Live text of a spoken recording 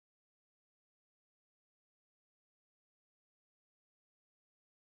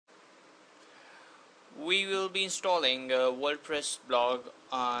We will be installing a WordPress blog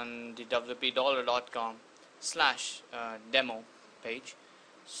on the WPDollar.com/demo page.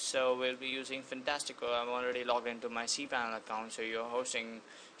 So we'll be using Fantastico. I'm already logged into my cPanel account, so your hosting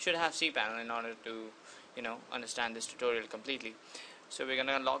should have cPanel in order to, understand this tutorial completely. So we're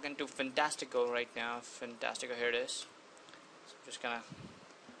gonna log into Fantastico right now. Fantastico, here it is. So I'm just gonna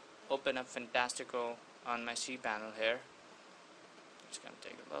open up Fantastico on my cPanel here. It's gonna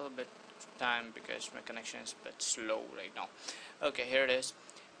take a little bit of time because my connection is a bit slow right now. Okay, here it is,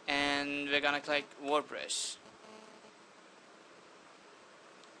 and we're gonna click WordPress.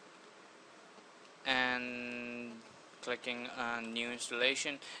 And clicking on new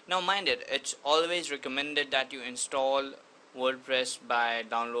installation. Now mind it, it's always recommended that you install WordPress by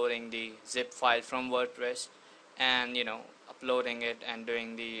downloading the zip file from WordPress and uploading it and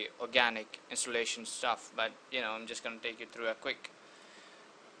doing the organic installation stuff. But I'm just gonna take you through a quick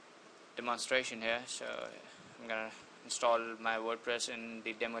demonstration here. So I'm gonna install my WordPress in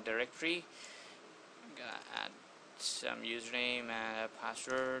the demo directory. I'm gonna add some username and a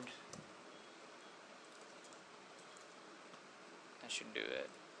password. Should do it.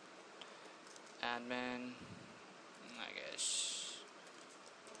 Admin, I guess.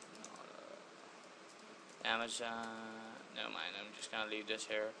 Amazon. Never mind. I'm just gonna leave this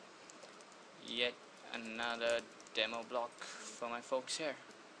here. Yet another demo block for my folks here.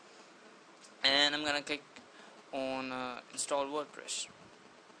 And I'm gonna click on install WordPress.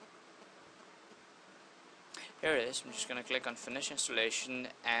 Here it is. I'm just gonna click on finish installation,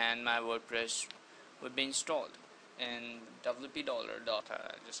 and my WordPress would be installed in WPDollar.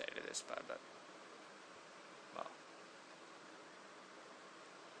 I just added this part, but wow.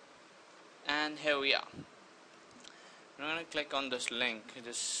 And here we are. I'm going to click on this link.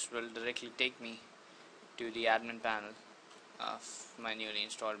 This will directly take me to the admin panel of my newly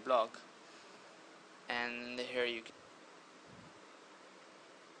installed blog, and here you can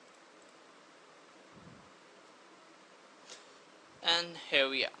here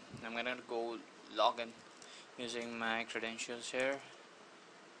we are. I'm going to go log in using my credentials here,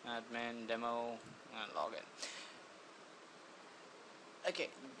 admin, demo, and login. Okay,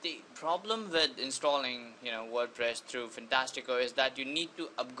 the problem with installing WordPress through Fantastico is that you need to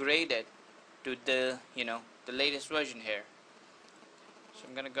upgrade it to the the latest version here. So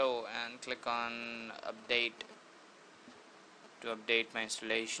I'm gonna go and click on update to update my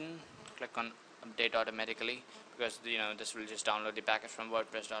installation. Click on update automatically, because this will just download the package from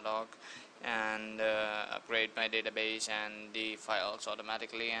WordPress.org and upgrade my database and the files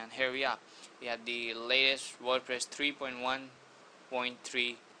automatically. And here we are. We have the latest WordPress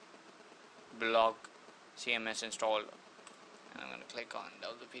 3.1.3 blog CMS installed, and I'm going to click on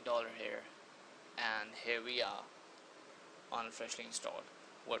WPDollar here, and here we are on a freshly installed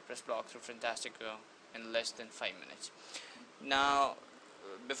WordPress blog through Fantastico in less than 5 minutes. Now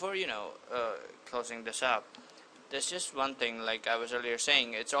before closing this up, there's just one thing, like I was earlier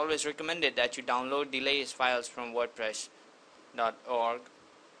saying. It's always recommended that you download the latest files from WordPress.org,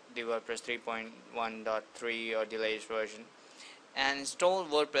 the WordPress 3.1.3 or the latest version, and install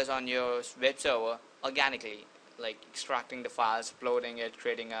WordPress on your web server organically, like extracting the files, uploading it,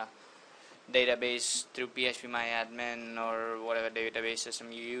 creating a database through phpMyAdmin or whatever database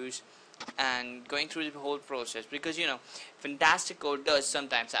system you use, and going through the whole process. Because Fantastico does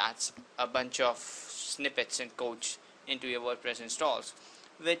sometimes adds a bunch of snippets and codes into your WordPress installs,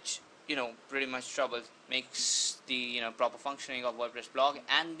 which pretty much makes the proper functioning of WordPress blog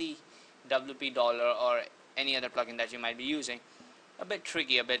and the WPDollar or any other plugin that you might be using a bit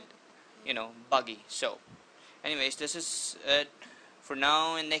tricky, a bit buggy. So anyways, this is it for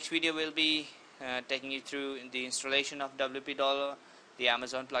now. In next video we'll be taking you through the installation of WPDollar, the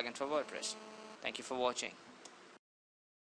Amazon plugin for WordPress. Thank you for watching.